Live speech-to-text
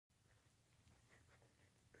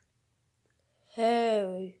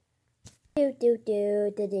Hey. Lemur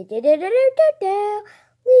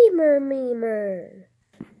memer.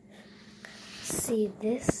 See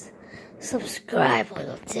this? Subscribe or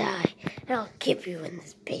you'll die. And I'll keep you in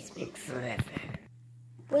this basement forever.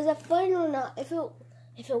 Was that funny or not? If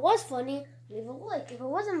it was funny, leave a like. If it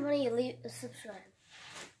wasn't funny, leave a subscribe.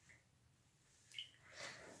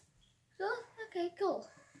 Okay, cool.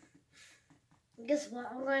 Guess what?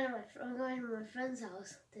 I'm going to my friend's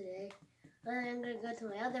house today. And then I'm going to go to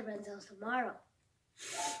my other friend's house tomorrow.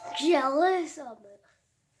 Jealous? Oh, man.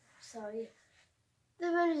 Sorry. The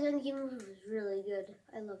Avengers Endgame movie was really good.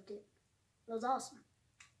 I loved it. It was awesome.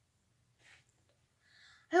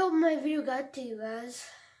 I hope my video got to you guys.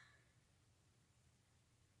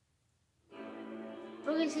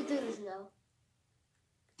 We're going to do this now.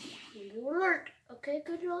 Maybe it won't work. Okay,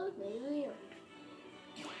 controller, maybe it won't.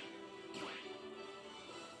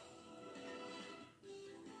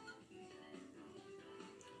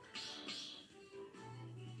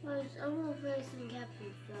 I'm gonna play some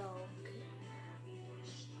Captain Phil. Okay.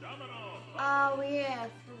 Oh yeah, I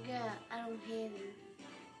forgot. I don't have him.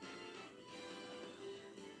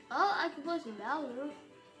 Oh, I can play some Bowser.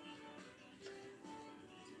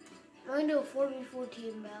 I'm gonna do a 4v4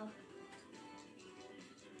 team now.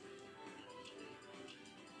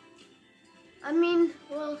 I mean,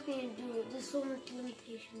 what else can you do? There's so much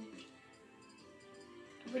limitation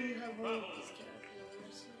when you have all of these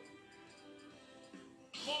characters.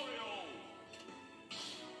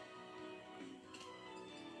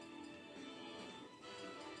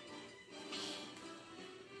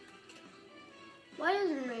 Why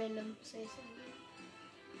doesn't random say something?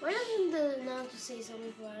 Why doesn't the announcer say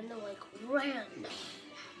something for random, like random?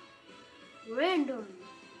 Random.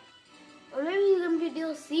 Or maybe he's gonna be a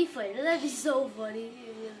DLC fighter. That'd be so funny.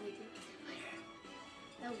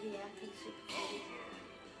 That would be actually super funny.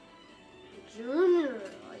 Junior,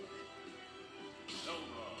 like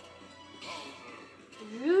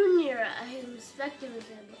Junior, I respect him as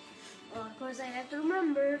him. Well, of course I have to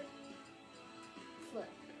remember. Flip.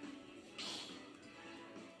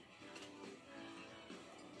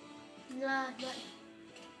 Nah, not.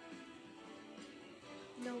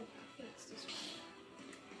 Nope, it's this one.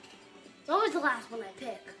 It's always the last one I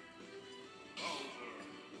pick.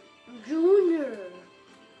 Junior.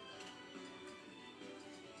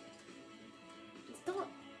 It's not.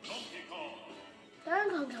 Donkey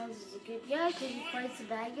Kong counts as a good guy because he fights the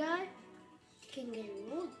bad guy. King K.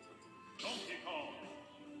 Rool.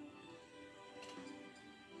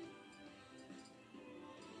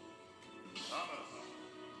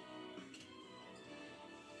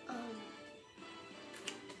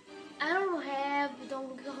 I don't have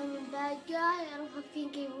Donkey Kong and bad guy. I don't have King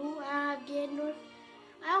K. Rool. I don't have Ganondorf.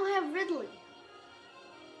 I don't have Ridley.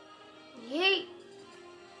 Yay!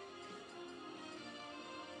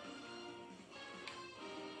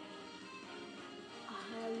 I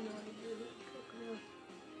have no idea.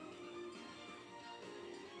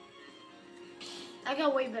 I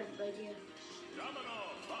got way better idea.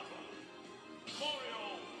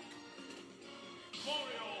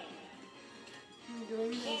 I'm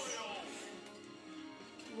doing this.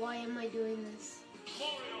 Why am I doing this?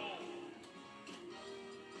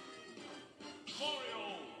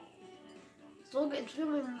 So it's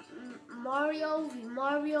gonna be Mario v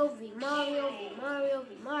Mario v Mario v Mario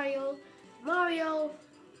v Mario, Mario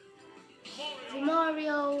v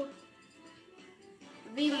Mario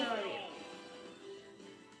v Mario.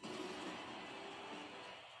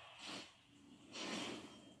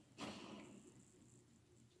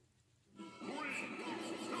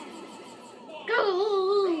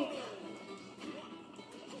 Go!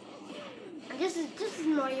 I guess this is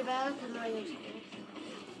Mario Battle because Mario's cool.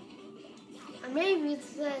 Or maybe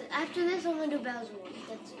it's after this I'm gonna do Bowser 1.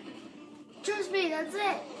 That's it. Trust me, that's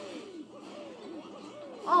it.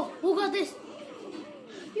 Oh, who got this?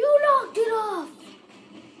 You knocked it off!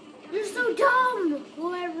 You're so dumb!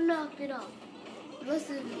 Whoever knocked it off.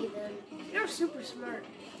 Listen to me then. You're super smart.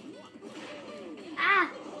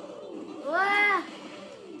 Ah! Ah!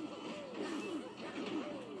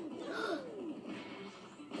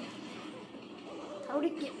 How'd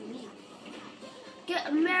it get me? Get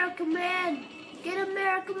America, man! Get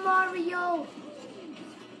America, Mario!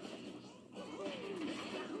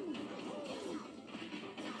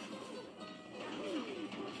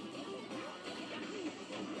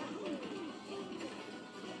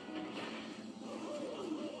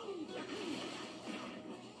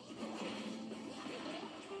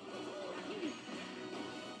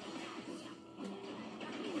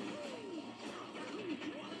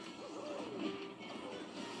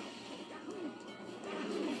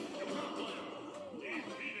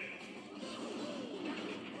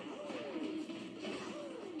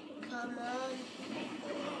 on.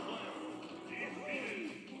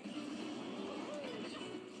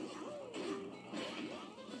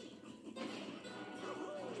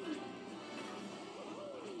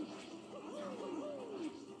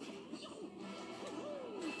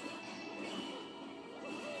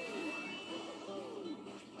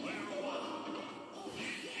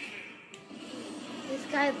 This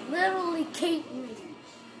guy's literally caking me.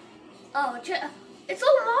 Oh, it's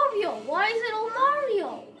old Mario. Why is it old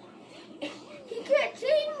Mario? He can't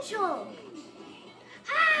change him.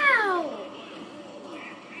 How?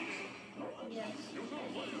 Yes.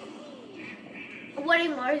 What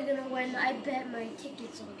if Mario's gonna win? I bet my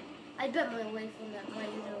tickets on. I bet my life on that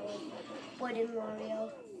Mario's gonna win. What if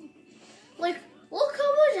Mario? Like, look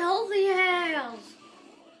how much health he has.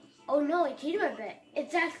 Oh no, I cheated my bet.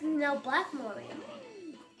 It's actually now Black Mario.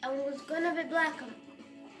 And it was gonna be Black.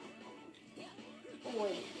 Oh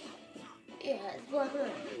wait. Yeah, it's Black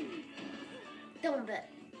Mario. Don't bet.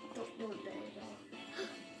 Don't bet at all.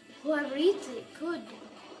 Whoever eats it could.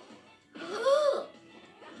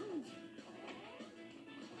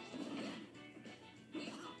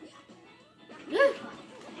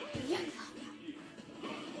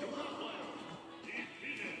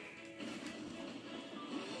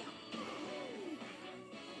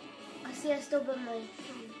 I see I still got my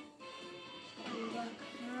Black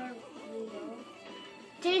Mario.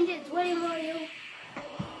 Change it, 20 Mario.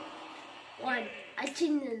 One. I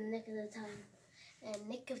changed in the nick of the time. In the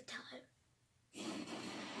nick of time.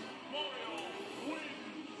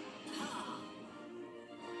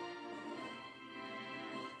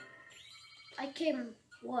 I came,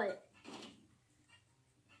 what?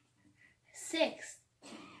 6th.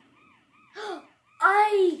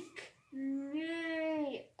 Ike!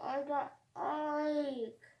 Yay! I got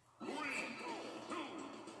Ike.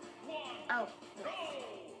 Oh.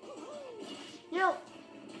 You know,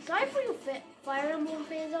 sorry for you Fire Emblem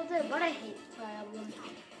fans out there, but I hate Fire Emblem.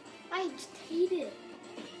 I just hate it.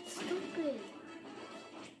 It's stupid.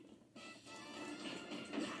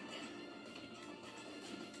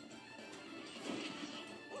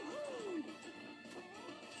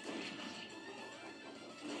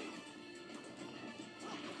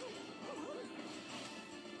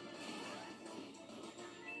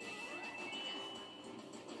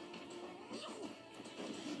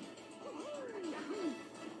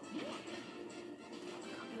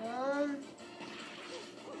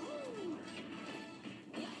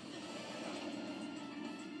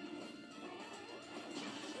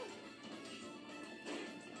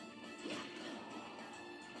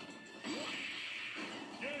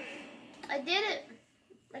 I did it.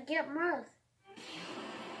 I get mirth.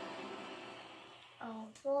 Oh,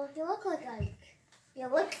 well, if you look like Ike, you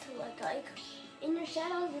look like Ike. In your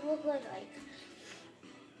shadows, you look like Ike.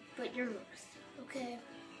 But you're mirth, okay?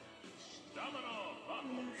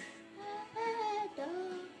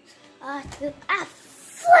 I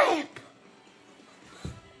flip!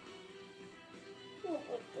 I don't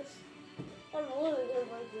like this. I'm really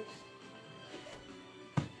gonna like this.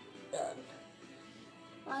 Done.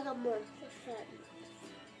 I got more. What's that?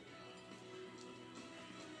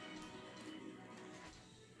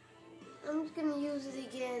 I'm just gonna use it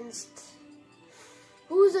against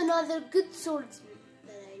who's another good swordsman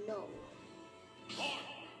that I know.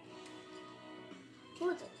 Who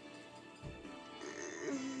is it?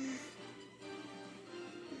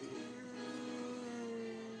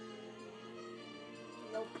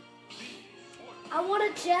 Nope. I want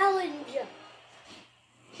a challenge.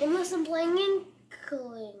 Unless I'm playing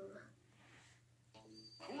Inkling.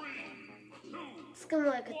 It's gonna be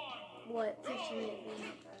like a, what, 15 minute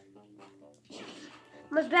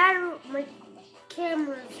video. My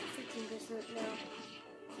camera's 15% now.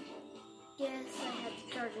 Yes, I have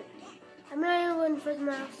to charge it. I'm not going for the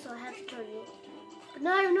mouse, so I have to charge it. But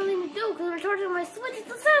now I have nothing to do because I'm charging my Switch at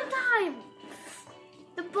the same time.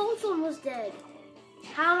 The both almost dead.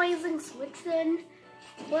 How am I using Switch then?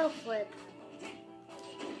 Well, flip.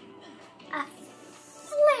 A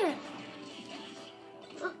flip.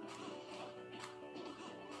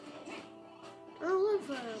 I'm looking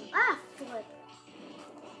for him. Ah, flip.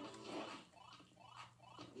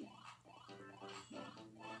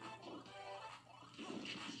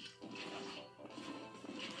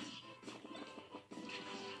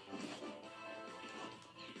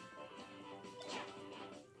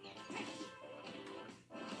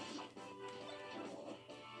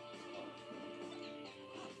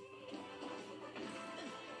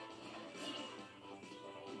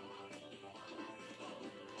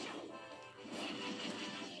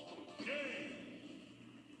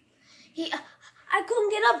 I couldn't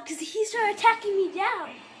get up because he started attacking me down.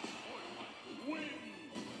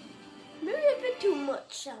 maybe a bit too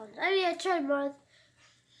much sound. I mean, I tried more.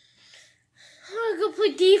 I'm gonna go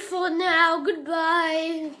play default now.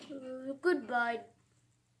 Goodbye. Goodbye.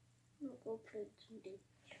 I'm gonna go play some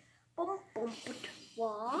default.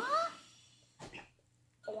 What?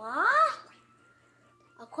 What?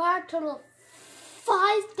 Acquire a total of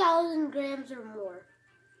 5,000 grams or more.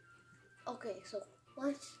 Okay, so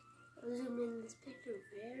let's zoom in this picture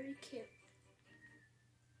very carefully.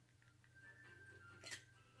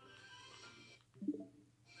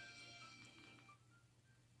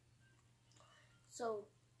 So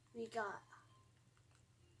we got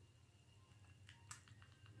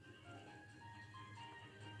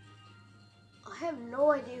I have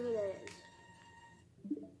no idea who that is.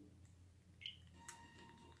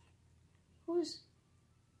 Who's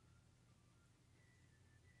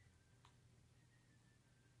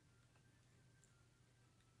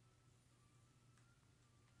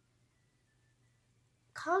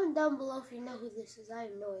comment down below if you know who this is. I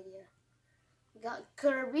have no idea. We got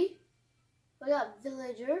Kirby. We got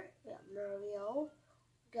Villager. We got Mario.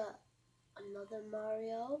 We got another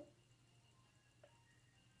Mario.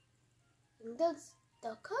 And that's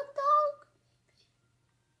Duck Hunt Dog?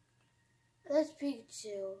 That's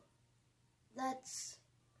Pikachu. That's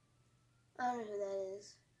I don't know who that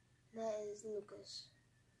is. That is Lucas.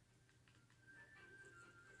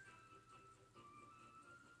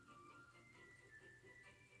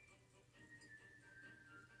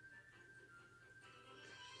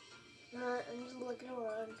 I'm just looking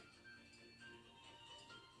around.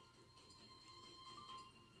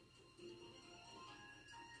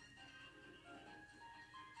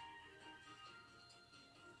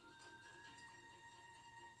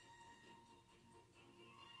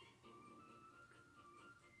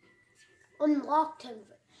 Unlock 10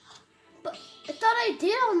 first. But I thought I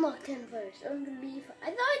did unlock 10 first. I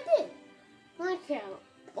thought I did. Let me count.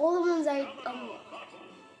 All the ones I unlocked.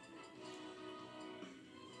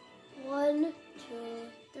 1, 2,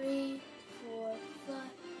 3, 4, 5,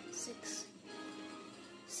 6,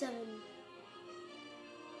 7.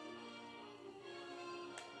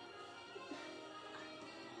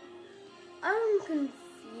 I'm confused.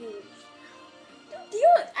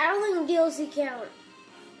 I don't think DLC count.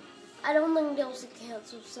 I don't think DLC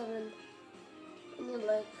counts with 7. I need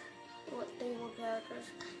like, what, 3 more characters.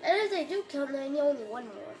 And if they do count, then I need only 1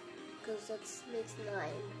 more. Because that makes 9.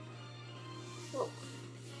 Whoa.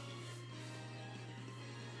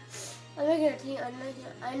 I'm making a team.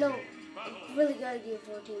 I know a really good idea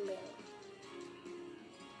for a team battle.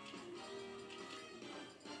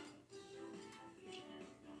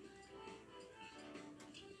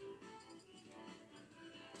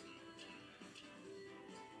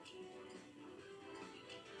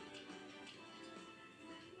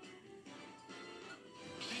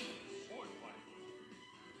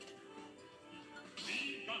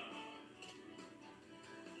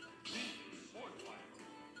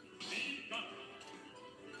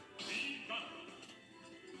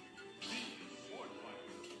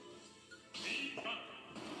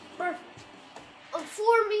 Perfect. A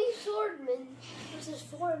 4-me swordman versus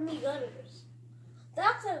 4-me gunners.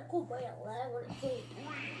 That's a cool battle. I want to play.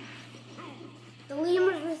 The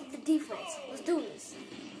lemurs versus the defense. Let's do this.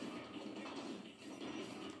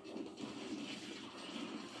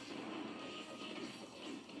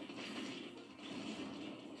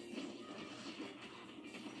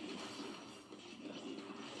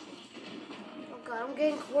 Oh god, I'm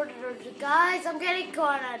getting cornered. Guys, I'm getting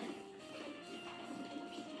cornered.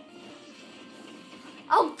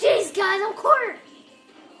 Oh jeez, guys, I'm cornered.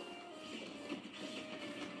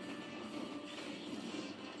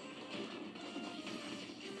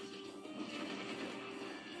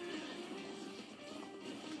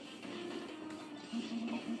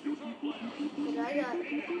 I got it.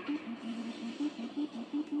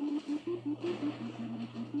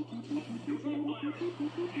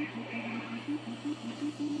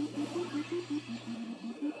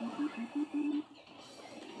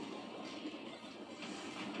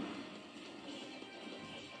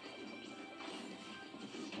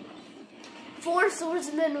 Four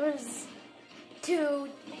swordsmen versus 2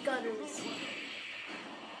 gunners.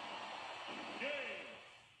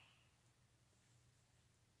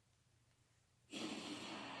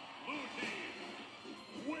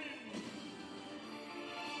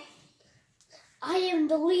 I am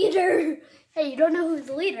the leader. Hey, you don't know who's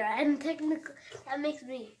the leader, and technically that makes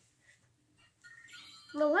me.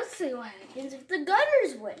 Now let's see what happens if the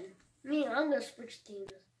gunners win. I'm gonna switch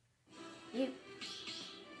teams.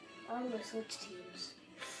 I'm gonna switch teams.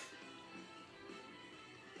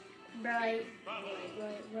 Right.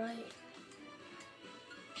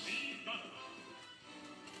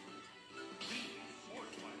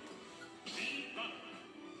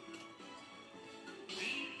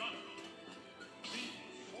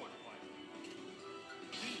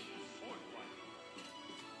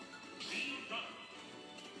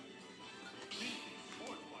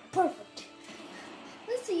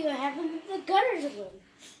 Gunners win.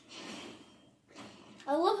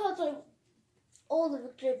 I love how it's like all the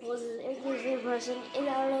victory poses includes the person in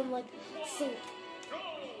our own like sync.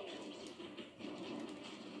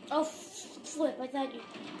 Oh flip! I thought you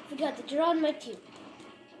forgot that you're on my team.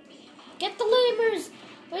 Get the lamers!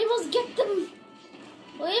 We must get them!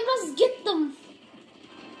 We must get them!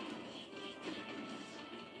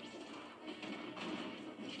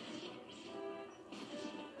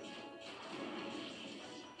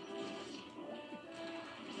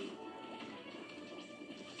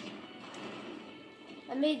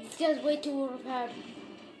 I made these guys way too overpowered.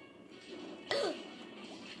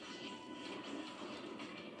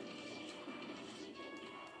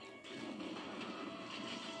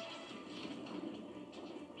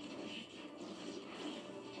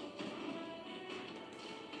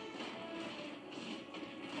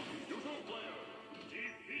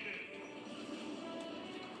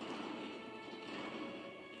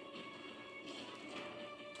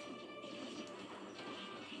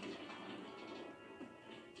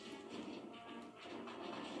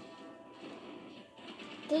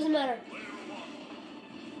 Doesn't matter.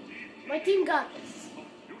 My team got this.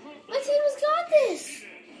 My team has got this.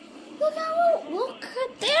 Look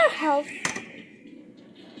at their health.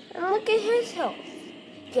 And look at his health.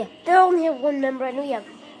 Yeah, they only have one member. I know you have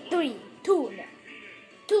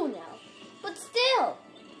two now. But still,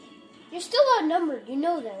 you're still outnumbered. You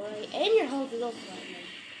know that, right? And your health is also outnumbered.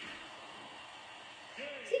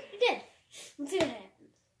 See, you did. Let's see what happens.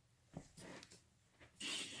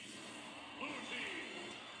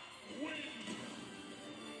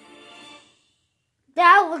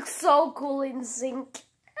 That looks so cool in sync.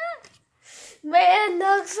 Man,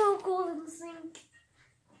 that looks so cool in sync.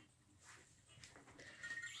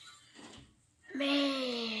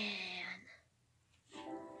 Man. 50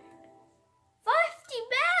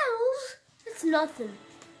 battles? That's nothing.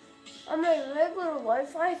 On my regular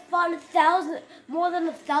life, I fought more than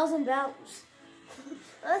 1,000 battles.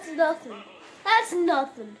 That's nothing. That's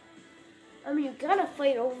nothing. I mean, you gotta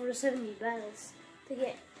fight over 70 battles to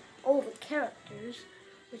get all the characters,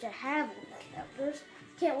 which I have all the characters.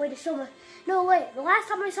 Can't wait to show my... No, wait. The last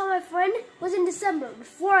time I saw my friend was in December,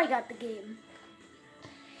 before I got the game.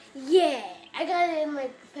 Yeah, I got it in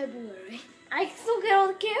like February. I still get all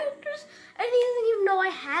the characters, and he doesn't even know I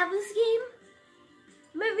have this game.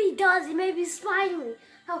 Maybe he does. He may be spying me.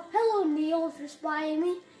 Oh, hello, Neil, if you're spying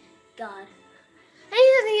me. God. And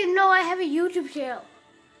he doesn't even know I have a YouTube channel.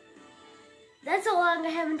 That's how long I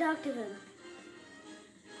haven't talked to him.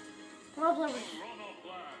 Problem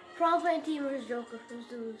team versus Joker. Let's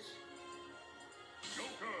do this.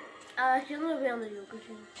 Actually, I'm gonna be on the Joker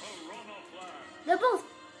team. They're both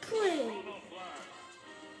pretty.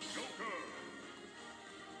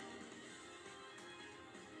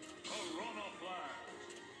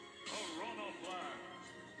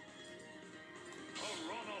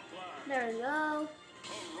 There we go.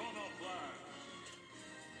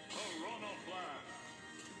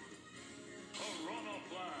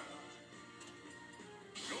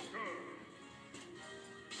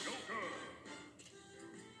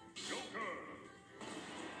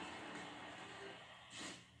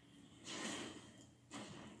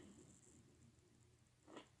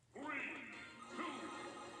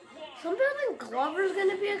 Sometimes I think Glover's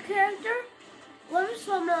gonna be a character. Glover's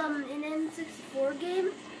from an N64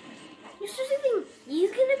 game. You seriously think he's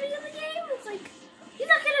gonna be in the game? It's like, he's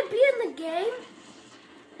not gonna be in the game.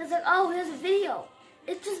 It's like, oh, here's a video.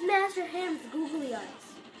 It's just Master Hand with googly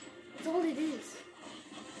eyes. That's all it is.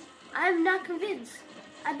 I'm not convinced.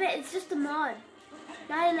 I bet it's just a mod,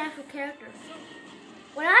 not an actual character.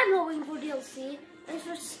 What I'm hoping for DLC is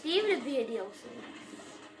for Steve to be a DLC.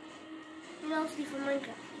 You know, Steve from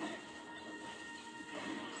Minecraft.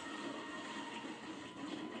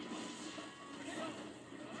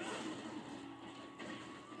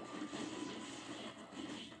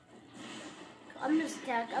 I'm just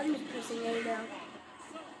pressing A now.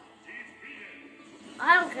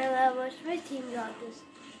 I don't care that much. My team got this.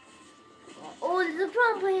 Oh, there's a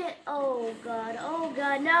problem playing. Oh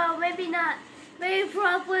god, no, maybe not. Maybe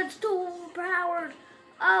Proplet's too overpowered.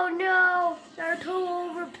 Oh no, they're too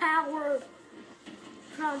overpowered.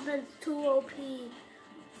 Proplet's too OP.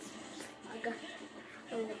 I got.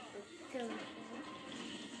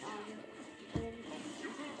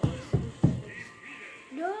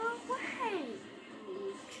 No way.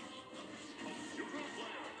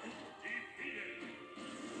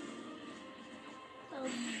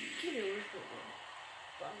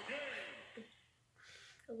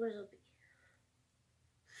 Where's Opie?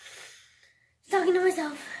 Talking to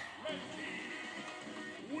myself.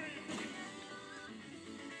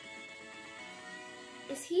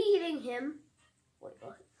 Is he eating him? Wait,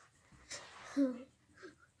 what?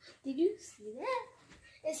 Did you see that?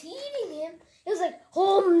 Is he eating him? It was like,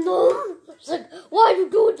 oh no. It's like, why you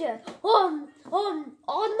do that? Oh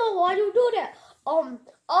no, why you do that? Oh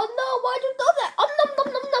no, why you do that? Nom nom nom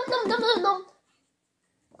nom nom nom nom nom.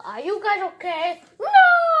 Are you guys okay?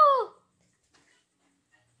 No!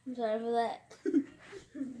 I'm sorry for that.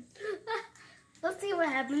 Let's see what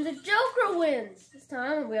happens if Joker wins. This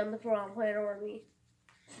time we'll be on the front planet army.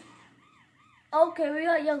 Okay, we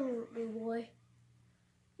got young boy.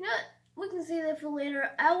 You know what? We can see that for later.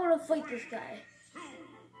 I want to fight this guy.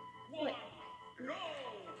 Wait.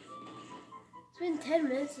 It's been 10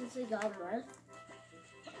 minutes since we got one.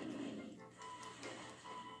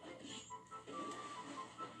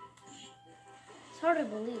 It's hard to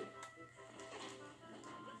believe.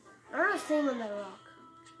 I'm not staying on that rock.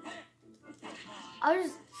 I was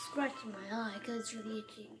just scratching my eye because it's really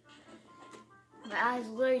itchy. My eye's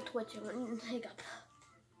literally twitching. Hiccup.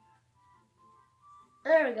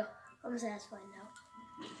 There we go. I'm satisfied now.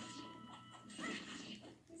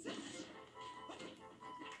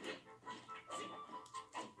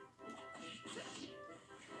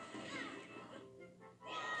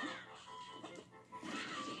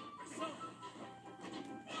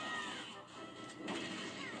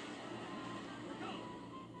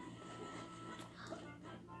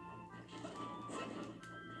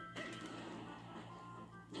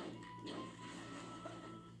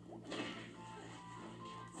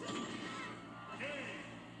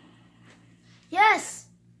 Yes!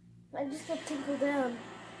 I just got tinkled down.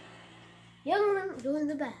 Young doing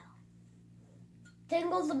the battle.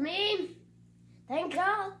 Tingle the meme. Thank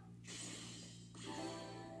God.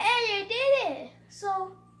 Hey, I did it!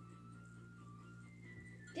 So,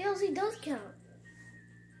 DLC does count.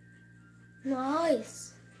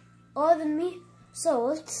 Nice. Other than me. So,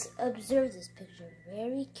 let's observe this picture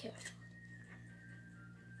very carefully.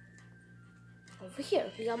 Over here,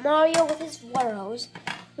 we got Mario with his water hose.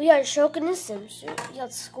 We got Shulk in his swimsuit. We got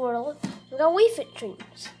Squirtle. We got Wii Fit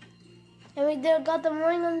dreams. And we got them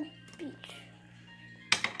running on the beach.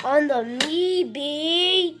 On the me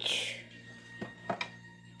beach.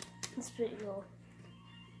 That's pretty cool.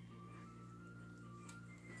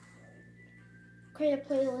 Create a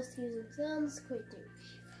playlist using sounds. Create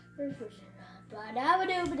first version.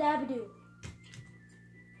 Ba-da-ba-doo, ba-da-ba-doo.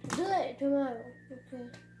 Do that tomorrow. Okay.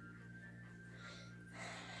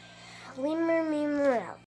 Lemur, memer out.